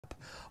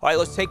All right,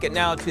 let's take it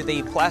now to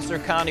the Placer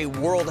County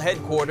world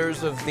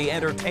headquarters of the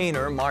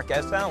entertainer, Mark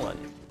S. Allen.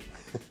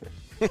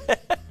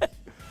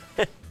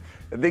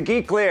 The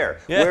Geek Lair,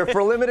 where for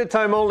a limited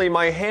time only,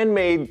 my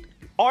handmade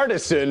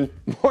artisan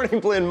Morning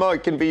Blend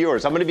mug can be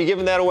yours. I'm going to be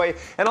giving that away.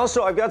 And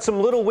also, I've got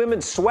some Little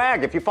Women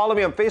swag. If you follow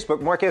me on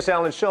Facebook, Mark S.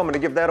 Allen Show, I'm going to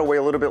give that away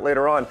a little bit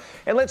later on.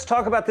 And let's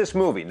talk about this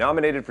movie,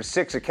 nominated for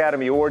 6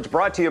 Academy Awards,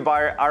 brought to you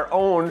by our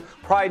own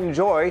pride and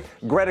joy,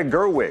 Greta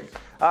Gerwig.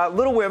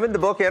 Little Women, the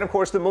book, and of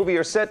course the movie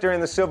are set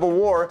during the Civil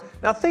War.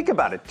 Now think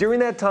about it.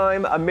 During that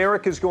time,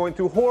 America's going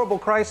through horrible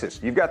crisis.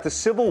 You've got the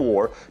Civil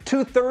War.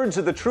 2/3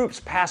 of the troops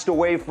passed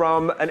away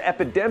from an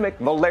epidemic,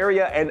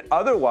 malaria and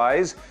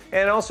otherwise,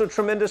 and also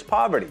tremendous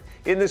poverty.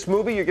 In this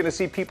movie, you're going to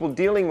see people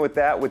dealing with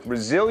that with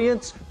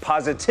resilience,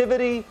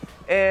 positivity,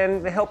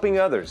 and helping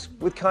others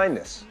with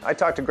kindness. I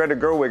talked to Greta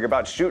Gerwig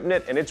about shooting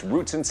it and its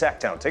roots in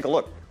Sacktown. Take a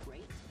look.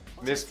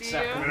 Miss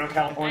Sacramento,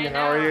 California,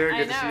 how are you?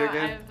 Good to see you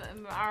again.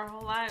 Our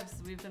whole lives,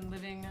 we've been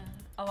living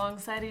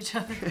alongside each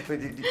other.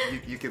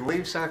 You can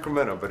leave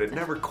Sacramento, but it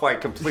never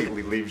quite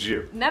completely leaves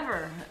you.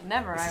 Never.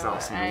 This is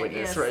awesome to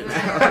witness right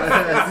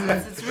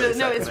now.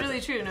 It's really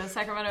true. No,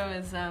 Sacramento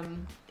is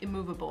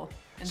immovable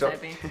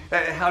inside me.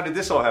 How did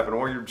this all happen?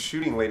 While you're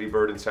shooting Lady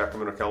Bird in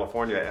Sacramento,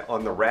 California,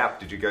 on the wrap,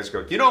 did you guys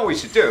go, you know what we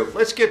should do?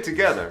 Let's get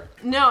together.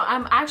 No,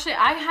 actually,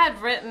 I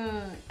had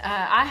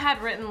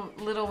written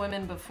Little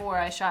Women before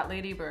I shot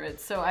Lady Bird.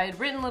 So I had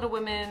written Little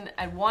Women.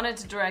 I wanted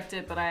to direct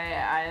it, but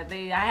I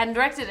hadn't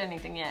directed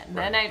anything yet. And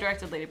then I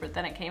directed Lady Bird.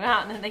 Then it came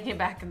out, and then they came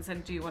back and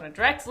said, "Do you want to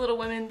direct Little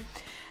Women?"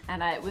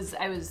 And I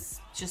was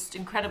just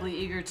incredibly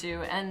eager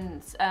to.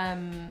 And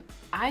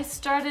I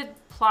started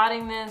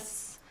plotting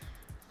this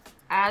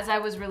as I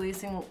was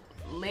releasing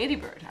Lady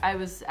Bird. I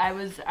was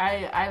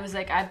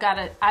like, I've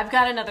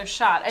got another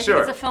shot. I think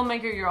as a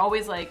filmmaker, you're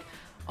always like,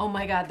 oh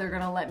my God, they're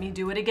gonna let me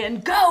do it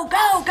again. Go,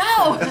 go,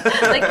 go!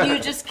 Like, you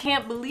just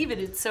can't believe it.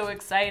 It's so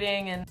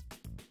exciting. And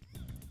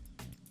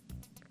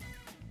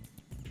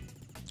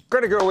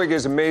Greta Gerwig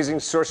is amazing.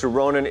 Saoirse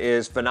Ronan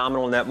is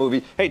phenomenal in that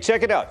movie. Hey,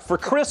 check it out. For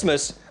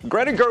Christmas,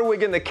 Greta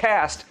Gerwig and the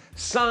cast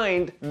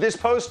signed this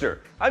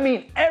poster. I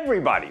mean,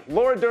 everybody.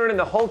 Laura Dern and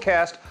the whole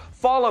cast.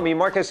 Follow me,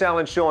 Mark S.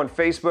 Allen Show on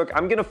Facebook.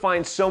 I'm going to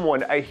find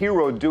someone, a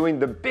hero, doing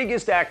the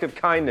biggest act of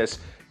kindness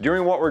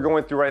during what we're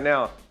going through right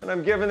now, and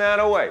I'm giving that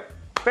away.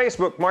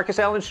 Facebook, Mark S.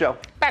 Allen Show.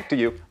 Back to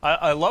you.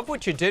 I love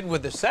what you did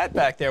with the set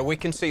back there. We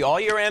can see all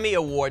your Emmy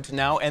Awards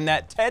now, and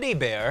that teddy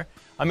bear.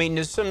 I mean,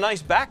 there's some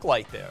nice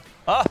backlight there.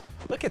 Ah,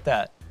 look at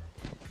that.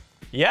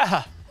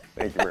 Yeah.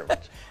 Thank you very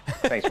much.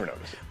 Thanks for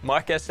noticing.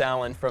 Mark S.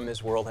 Allen from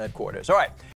his world headquarters. All right.